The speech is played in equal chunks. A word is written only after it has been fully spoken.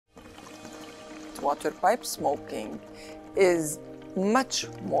water pipe smoking is much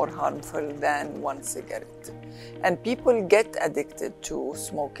more harmful than one cigarette. And people get addicted to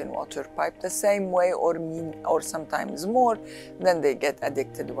smoking water pipe the same way or sometimes more than they get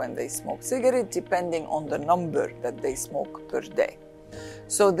addicted when they smoke cigarette, depending on the number that they smoke per day.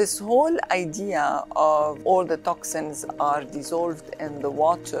 So this whole idea of all the toxins are dissolved in the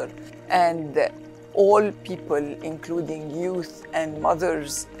water and all people, including youth and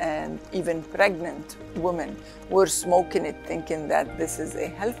mothers and even pregnant women, were smoking it thinking that this is a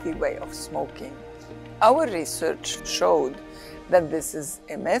healthy way of smoking. Our research showed that this is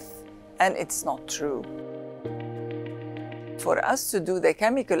a myth and it's not true. For us to do the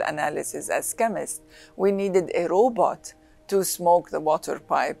chemical analysis as chemists, we needed a robot to smoke the water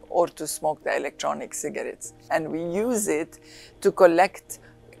pipe or to smoke the electronic cigarettes. And we use it to collect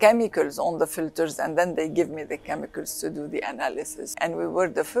chemicals on the filters, and then they give me the chemicals to do the analysis. And we were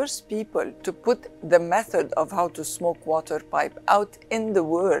the first people to put the method of how to smoke water pipe out in the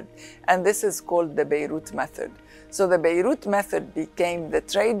world, and this is called the Beirut method. So the Beirut method became the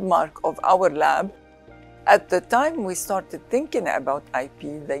trademark of our lab. At the time we started thinking about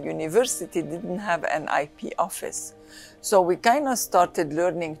IP, the university didn't have an IP office. So we kind of started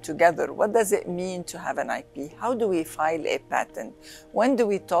learning together. What does it mean to have an IP? How do we file a patent? When do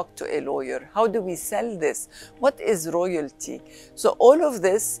we talk to a lawyer? How do we sell this? What is royalty? So all of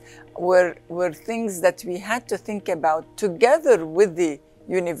this were things that we had to think about together with the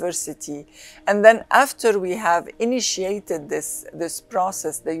university. And then after we have initiated this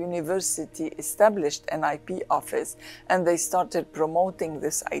process, the university established an IP office and they started promoting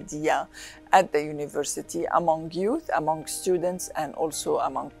this idea at the university among youth, among students, and also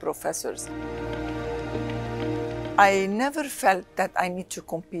among professors. I never felt that I need to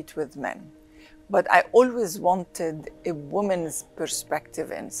compete with men, but I always wanted a woman's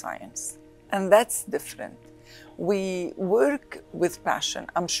perspective in science, and that's different. We work with passion.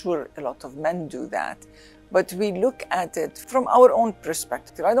 I'm sure a lot of men do that, but we look at it from our own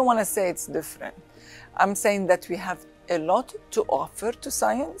perspective. I don't want to say it's different. I'm saying that we have a lot to offer to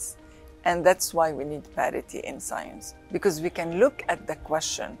science, and that's why we need parity in science, because we can look at the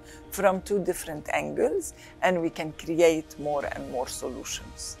question from two different angles and we can create more and more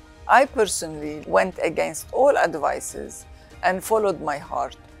solutions. I personally went against all advices and followed my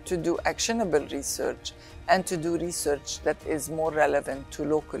heart to do actionable research and to do research that is more relevant to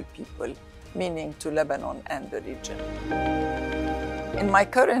local people, meaning to Lebanon and the region. In my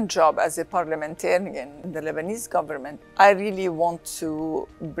current job as a parliamentarian in the Lebanese government, I really want to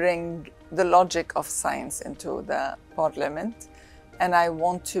bring the logic of science into the parliament, and I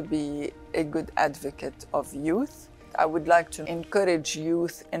want to be a good advocate of youth. I would like to encourage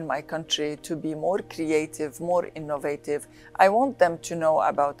youth in my country to be more creative, more innovative. I want them to know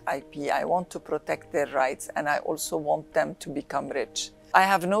about IP. I want to protect their rights, and I also want them to become rich. I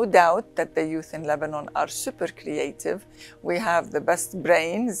have no doubt that the youth in Lebanon are super creative. We have the best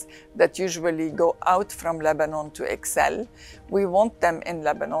brains that usually go out from Lebanon to excel. We want them in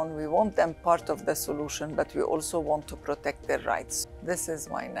Lebanon. We want them part of the solution, but we also want to protect their rights. This is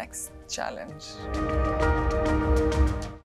my next challenge.